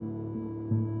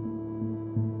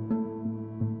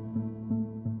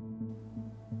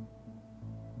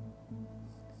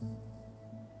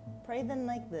Pray then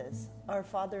like this: Our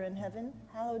Father in heaven,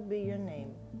 hallowed be your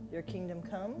name. Your kingdom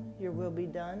come, your will be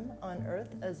done, on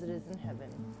earth as it is in heaven.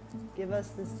 Give us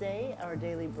this day our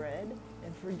daily bread,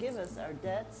 and forgive us our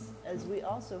debts, as we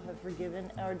also have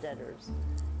forgiven our debtors.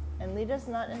 And lead us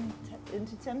not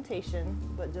into temptation,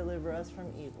 but deliver us from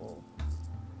evil.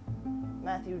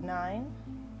 Matthew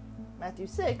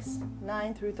 6,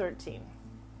 9 through 13.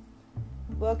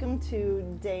 Welcome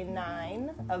to day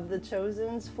 9 of The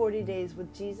Chosen's 40 Days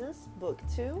with Jesus, Book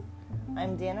 2.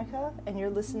 I'm Danica, and you're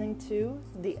listening to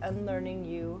the Unlearning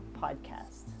You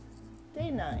podcast. Day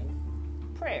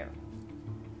 9, prayer.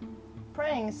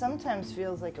 Praying sometimes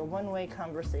feels like a one-way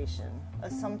conversation, a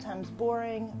sometimes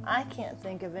boring, I can't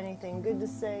think of anything good to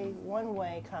say,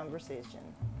 one-way conversation.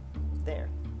 There,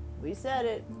 we said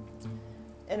it.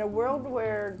 In a world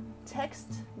where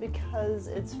text, because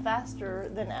it's faster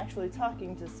than actually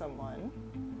talking to someone,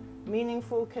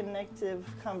 meaningful connective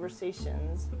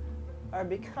conversations are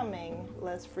becoming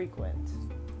less frequent.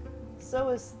 So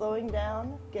is slowing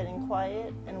down, getting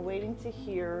quiet, and waiting to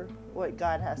hear what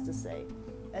God has to say.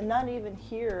 And not even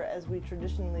hear as we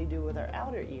traditionally do with our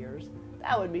outer ears.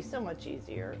 That would be so much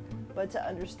easier. But to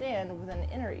understand with an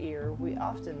inner ear, we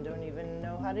often don't even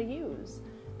know how to use.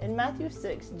 In Matthew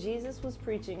 6, Jesus was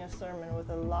preaching a sermon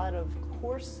with a lot of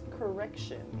course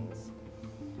corrections.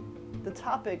 The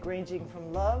topic ranging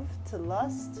from love to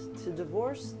lust, to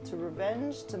divorce, to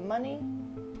revenge, to money,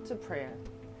 to prayer.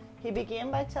 He began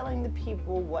by telling the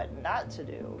people what not to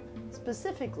do.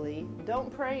 Specifically,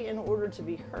 don't pray in order to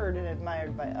be heard and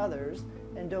admired by others,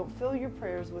 and don't fill your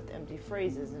prayers with empty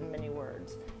phrases and many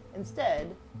words.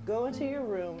 Instead, go into your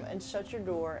room and shut your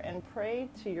door and pray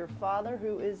to your Father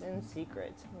who is in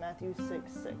secret. Matthew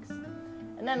 6:6.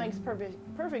 And that makes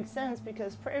perfect sense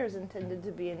because prayer is intended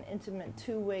to be an intimate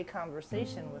two-way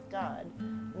conversation with God,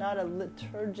 not a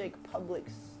liturgic public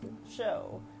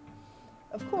show.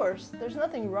 Of course, there's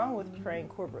nothing wrong with praying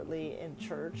corporately in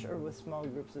church or with small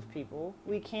groups of people.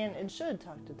 We can and should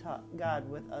talk to God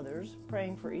with others,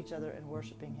 praying for each other and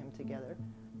worshiping Him together.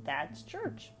 That's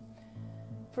church.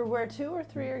 For where 2 or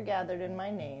 3 are gathered in my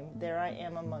name, there I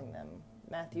am among them.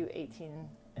 Matthew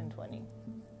 18:20.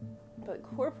 But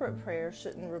corporate prayer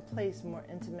shouldn't replace more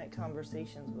intimate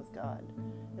conversations with God.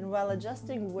 And while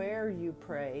adjusting where you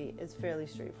pray is fairly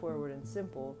straightforward and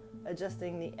simple,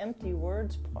 adjusting the empty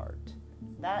words part,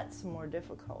 that's more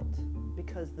difficult.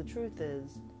 Because the truth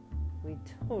is, we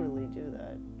totally do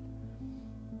that.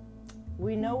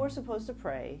 We know we're supposed to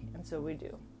pray, and so we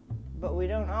do. But we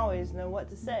don't always know what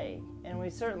to say, and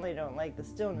we certainly don't like the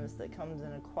stillness that comes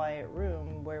in a quiet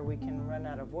room where we can run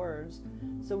out of words,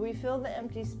 so we fill the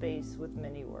empty space with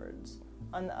many words.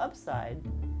 On the upside,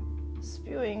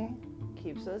 spewing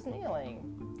keeps us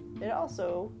kneeling. It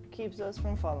also keeps us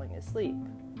from falling asleep,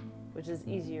 which is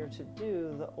easier to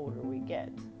do the older we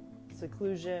get.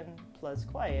 Seclusion plus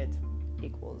quiet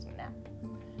equals nap.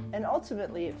 And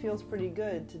ultimately, it feels pretty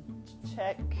good to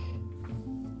check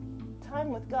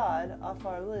time with God off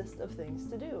our list of things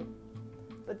to do.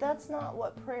 But that's not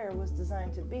what prayer was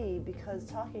designed to be, because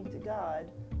talking to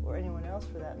God, or anyone else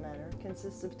for that matter,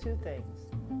 consists of 2 things: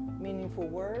 meaningful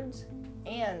words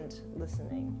and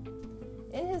listening.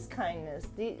 In His kindness,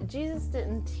 Jesus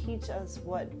didn't teach us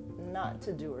what not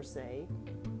to do or say.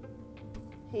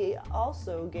 He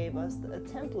also gave us a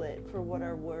template for what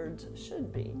our words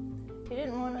should be. He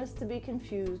didn't want us to be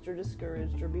confused or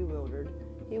discouraged or bewildered.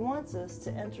 He wants us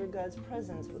to enter God's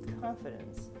presence with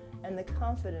confidence and the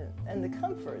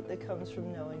comfort that comes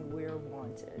from knowing we're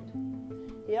wanted.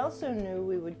 He also knew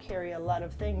we would carry a lot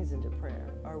of things into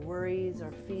prayer: our worries,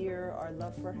 our fear, our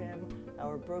love for Him,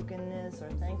 our brokenness,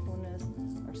 our thankfulness,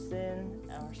 our sin,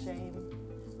 our shame.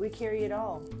 We carry it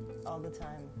all the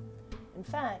time. In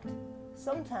fact,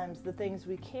 sometimes the things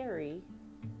we carry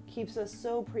keeps us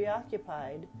so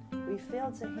preoccupied we fail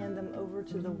to hand them over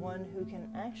to the one who can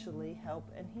actually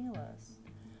help and heal us.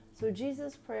 So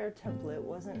Jesus' prayer template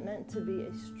wasn't meant to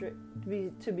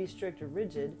be strict or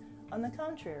rigid. On the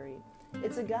contrary,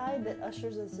 it's a guide that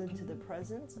ushers us into the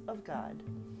presence of God.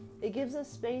 It gives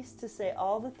us space to say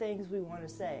all the things we want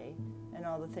to say and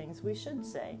all the things we should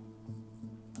say.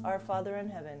 Our Father in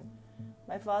heaven,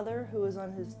 my Father who is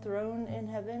on His throne in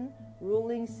heaven,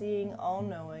 ruling, seeing,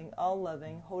 all-knowing,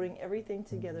 all-loving, holding everything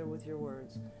together with your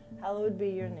words. Hallowed be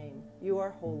your name. You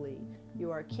are holy. You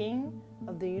are King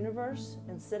of the universe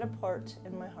and set apart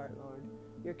in my heart, Lord.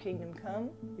 Your kingdom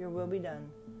come, your will be done.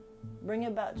 Bring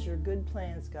about your good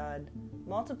plans, God.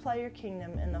 Multiply your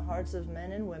kingdom in the hearts of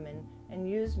men and women and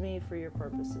use me for your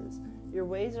purposes. Your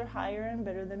ways are higher and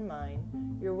better than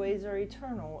mine. Your ways are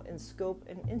eternal in scope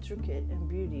and intricate in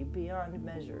beauty beyond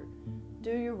measure.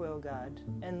 Do your will, God,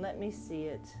 and let me see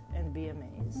it and be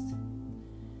amazed.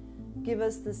 Give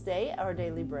us this day our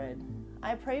daily bread.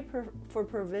 I pray for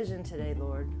provision today,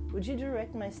 Lord. Would you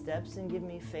direct my steps and give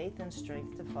me faith and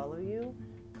strength to follow you?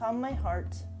 Calm my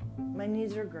heart. My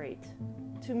needs are great,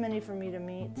 too many for me to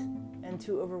meet, and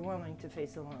too overwhelming to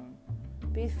face alone.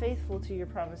 Be faithful to your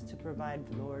promise to provide,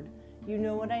 Lord. You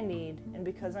know what I need, and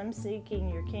because I'm seeking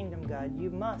your kingdom, God, you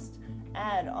must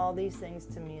add all these things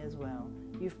to me as well.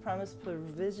 You've promised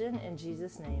provision in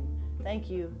Jesus' name. Thank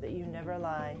you that you never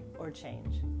lie or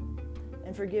change.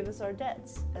 And forgive us our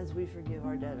debts as we forgive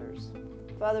our debtors.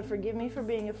 Father, forgive me for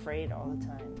being afraid all the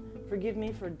time. Forgive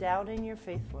me for doubting your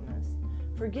faithfulness.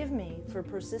 Forgive me for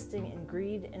persisting in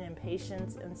greed and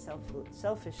impatience and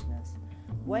selfishness.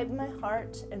 Wipe my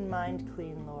heart and mind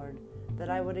clean, Lord, that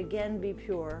I would again be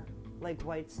pure like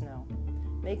white snow.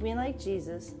 Make me like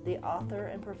Jesus, the author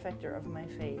and perfecter of my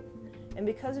faith. And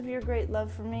because of your great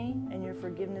love for me and your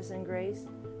forgiveness and grace,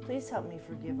 please help me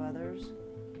forgive others.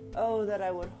 Oh, that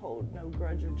I would hold no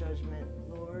grudge or judgment,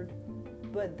 Lord,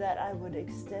 but that I would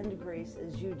extend grace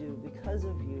as you do because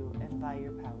of you and by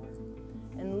your power.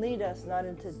 And lead us not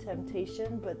into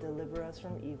temptation, but deliver us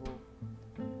from evil.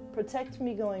 Protect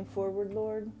me going forward,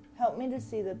 Lord. Help me to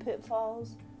see the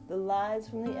pitfalls, the lies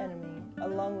from the enemy,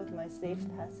 along with my safe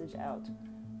passage out.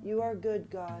 You are good,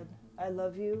 God. I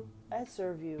love you. I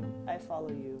serve you. I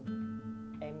follow you.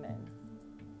 Amen.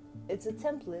 It's a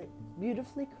template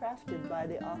beautifully crafted by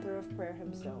the author of prayer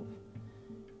himself.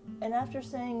 And after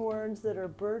saying words that are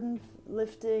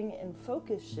burden-lifting and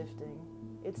focus-shifting,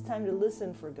 it's time to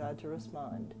listen for God to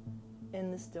respond. In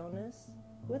the stillness,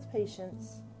 with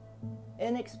patience,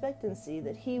 in expectancy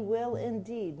that he will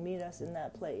indeed meet us in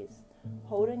that place,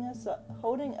 holding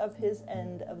up his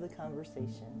end of the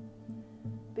conversation.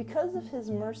 Because of his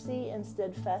mercy and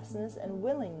steadfastness and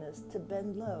willingness to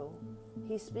bend low,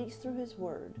 he speaks through his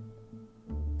word,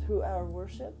 through our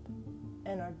worship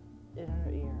and our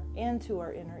inner ear, and to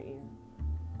our inner ear.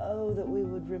 Oh, that we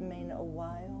would remain a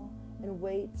while and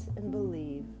wait and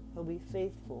believe he'll be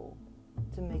faithful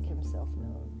to make himself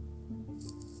known.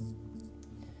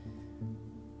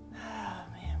 Ah,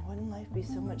 man, wouldn't life be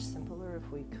so much simpler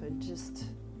if we could just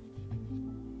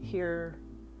hear,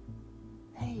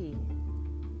 hey,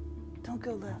 don't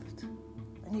go left.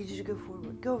 I need you to go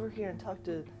forward. Go over here and talk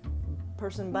to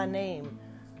person by name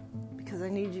because I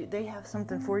need you. They have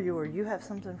something for you, or you have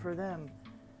something for them.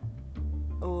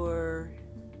 Or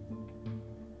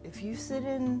if you sit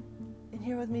in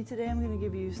here with me today, I'm going to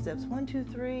give you steps 1, 2,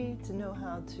 3 to know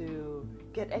how to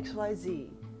get XYZ.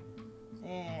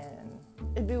 And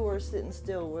it'd be worth sitting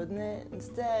still, wouldn't it?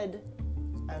 Instead,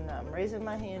 I'm raising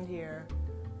my hand here.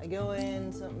 I go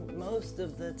in most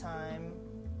of the time,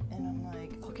 and I'm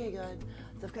like, okay, God,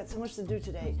 I've got so much to do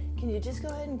today. Can you just go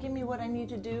ahead and give me what I need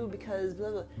to do because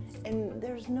blah, blah. And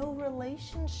there's no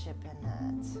relationship in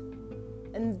that.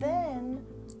 And then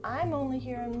I'm only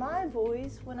hearing my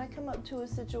voice when I come up to a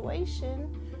situation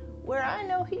where I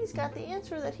know he's got the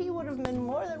answer that he would have been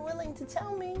more than willing to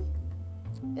tell me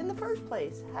in the first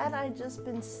place, had I just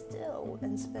been still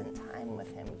and spent time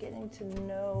with him, getting to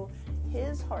know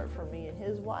his heart for me and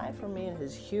his why for me and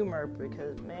his humor,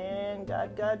 because, man,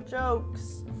 God got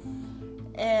jokes.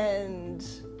 And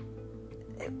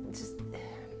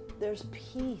there's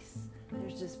peace.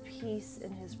 There's just peace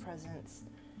in his presence.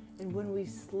 And when we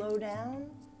slow down,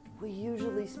 we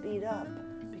usually speed up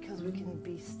because we can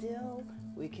be still,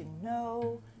 we can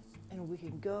know, and we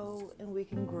can go and we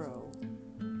can grow.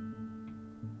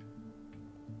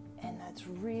 And that's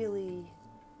really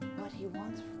what he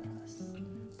wants for us.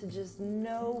 To just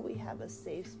know we have a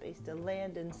safe space to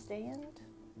land and stand,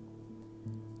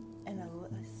 and a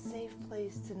safe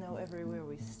place to know everywhere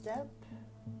we step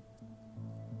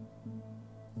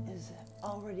is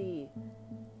already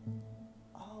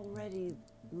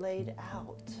laid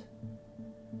out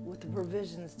with the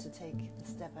provisions to take the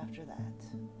step after that.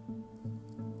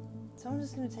 So I'm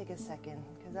just going to take a second,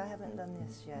 because I haven't done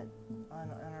this yet on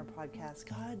our podcast.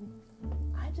 God,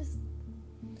 I just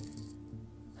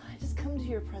come to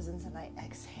your presence and I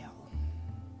exhale.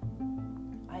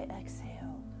 I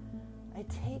exhale. I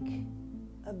take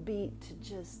a beat to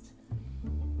just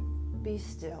be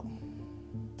still,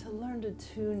 to learn to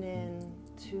tune in,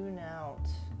 tune out,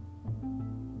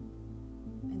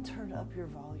 and turn up your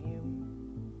volume.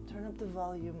 Turn up the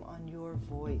volume on your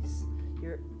voice,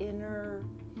 your inner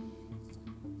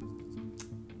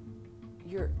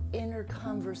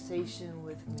conversation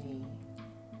with me,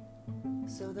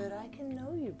 so that I can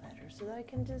know you better, so that I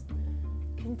can just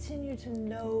continue to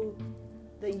know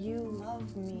that you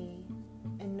love me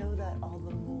and know that all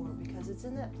the more, because it's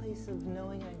in that place of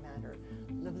knowing I matter,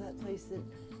 of that place that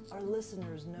our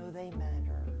listeners know they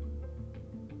matter,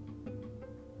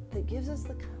 that gives us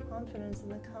the confidence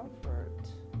and the comfort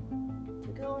to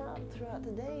go out throughout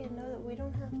the day and know that we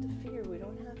don't have to fear, we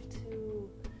don't have to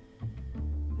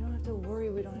worry,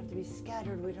 we don't have to be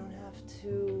scattered, we don't have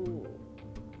to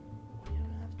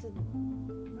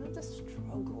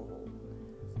struggle.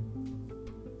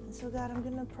 And so God, I'm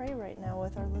going to pray right now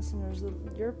with our listeners,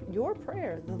 your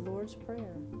prayer, the Lord's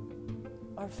Prayer.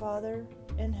 Our Father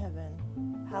in heaven,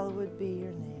 hallowed be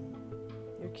your name.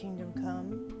 Your kingdom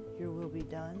come, your will be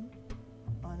done,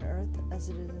 on earth as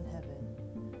it is in heaven.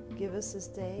 Give us this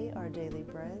day our daily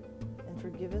bread, and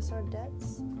forgive us our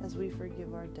debts as we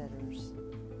forgive our debtors.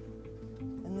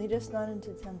 And lead us not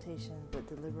into temptation, but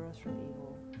deliver us from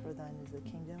evil. For thine is the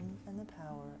kingdom, and the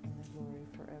power, and the glory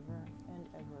forever and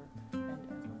ever and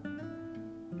ever.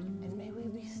 And may we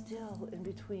be still in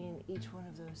between each one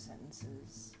of those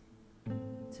sentences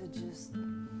to just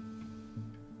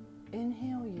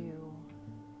inhale you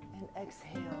and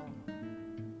exhale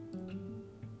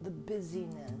the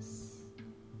busyness.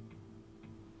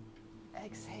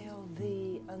 Exhale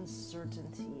the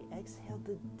uncertainty. Exhale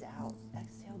the doubt.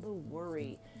 Exhale the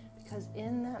worry. Because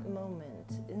in that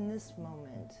moment, in this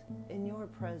moment, in your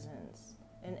presence,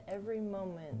 in every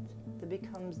moment that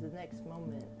becomes the next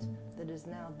moment, that is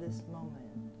now this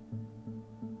moment,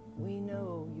 we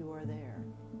know you are there.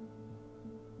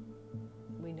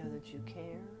 We know that you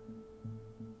care.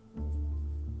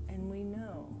 And we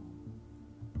know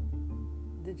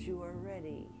that you are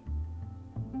ready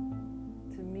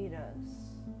to meet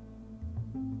us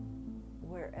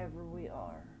wherever we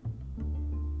are.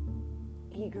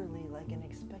 Eagerly, like an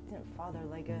expectant father,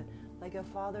 like a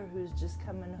father who's just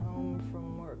coming home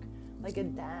from work, like a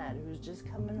dad who's just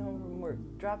coming home from work,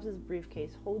 drops his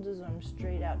briefcase, holds his arms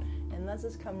straight out, and lets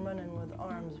us come running with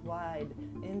arms wide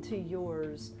into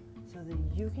yours so that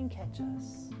you can catch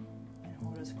us and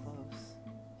hold us close,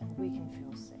 and we can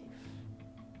feel safe.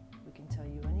 We can tell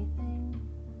you anything,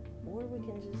 or we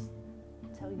can just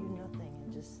tell you nothing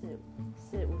and just sit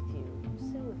with you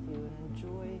and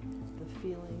enjoy the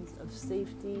feelings of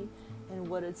safety and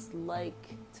what it's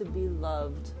like to be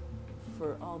loved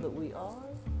for all that we are,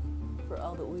 for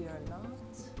all that we are not,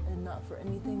 and not for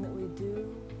anything that we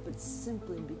do, but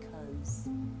simply because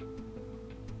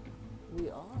we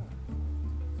are.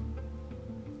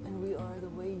 And we are the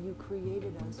way you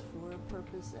created us, for a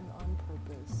purpose and on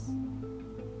purpose.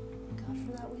 God,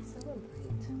 for that we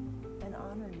celebrate and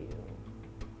honor you.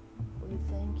 We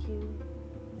thank you,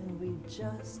 and we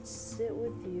just sit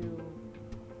with you,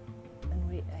 and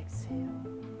we exhale,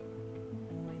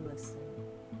 and we listen.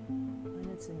 And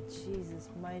it's in Jesus'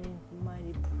 mighty,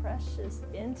 mighty, precious,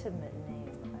 intimate name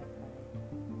I pray.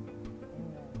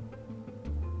 Amen.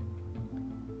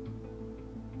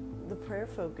 The prayer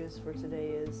focus for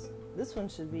today is, this one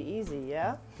should be easy,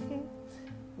 yeah?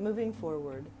 Moving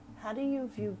forward, how do you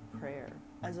view prayer?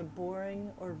 As a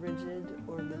boring or rigid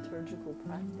or liturgical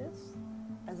practice?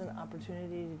 As an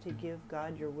opportunity to give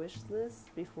God your wish list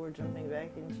before jumping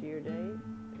back into your day?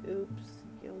 Oops,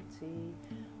 guilty.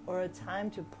 Or a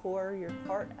time to pour your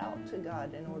heart out to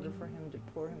God in order for him to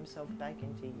pour himself back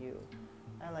into you?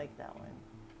 I like that one.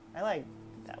 I like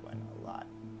that one a lot.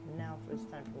 Now it's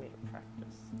time for me to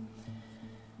practice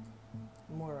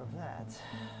more of that.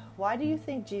 Why do you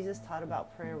think Jesus taught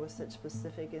about prayer with such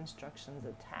specific instructions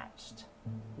attached?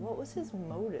 What was his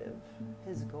motive,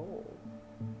 his goal?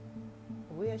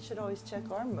 We should always check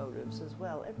our motives as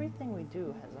well. Everything we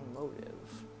do has a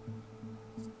motive.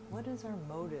 What is our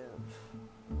motive?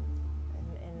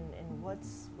 And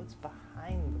what's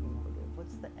behind the motive?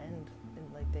 What's the end?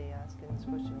 And like they ask in this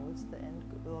question, what's the end?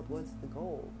 What's the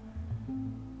goal?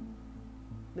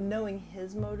 But knowing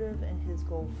his motive and his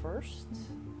goal first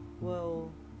will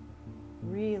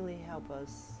really help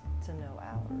us to know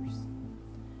ours.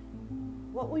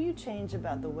 What will you change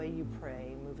about the way you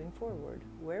pray moving forward?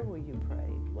 Where will you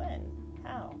pray? When?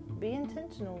 How? Be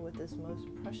intentional with this most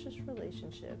precious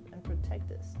relationship and protect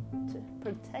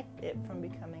it from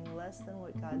becoming less than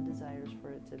what God desires for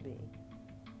it to be.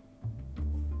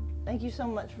 Thank you so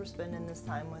much for spending this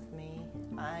time with me.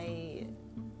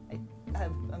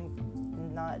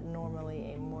 I'm not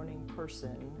normally a morning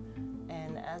person,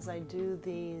 and as I do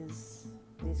these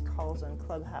calls on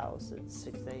Clubhouse at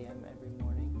 6 a.m. every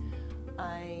morning,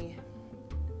 I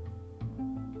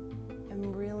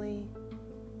am really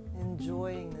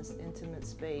enjoying this intimate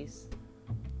space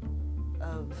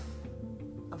of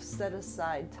set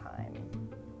aside time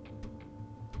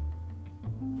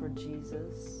for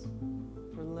Jesus,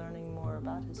 for learning more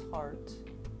about his heart,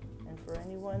 and for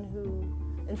anyone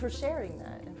and for sharing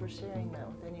that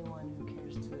with anyone who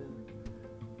cares to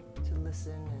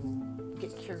listen and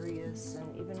get curious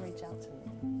and even reach out to me.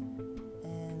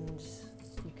 And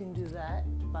you can do that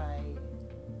by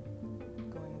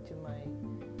going to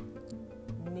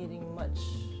my Needing Much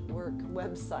Work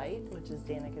website, which is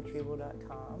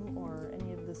danicatrebo.com, or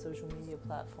any of the social media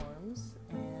platforms.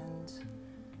 And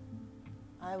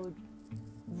I would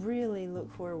really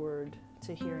look forward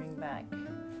to hearing back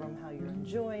from how you're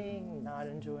enjoying, not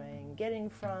enjoying, getting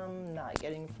from, not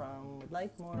getting from, would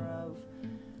like more of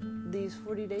these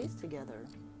 40 days together.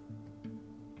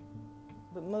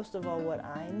 But most of all, what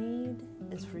I need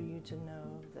is for you to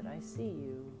know that I see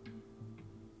you,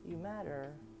 you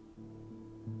matter,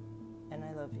 and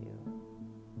I love you.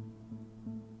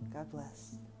 God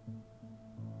bless.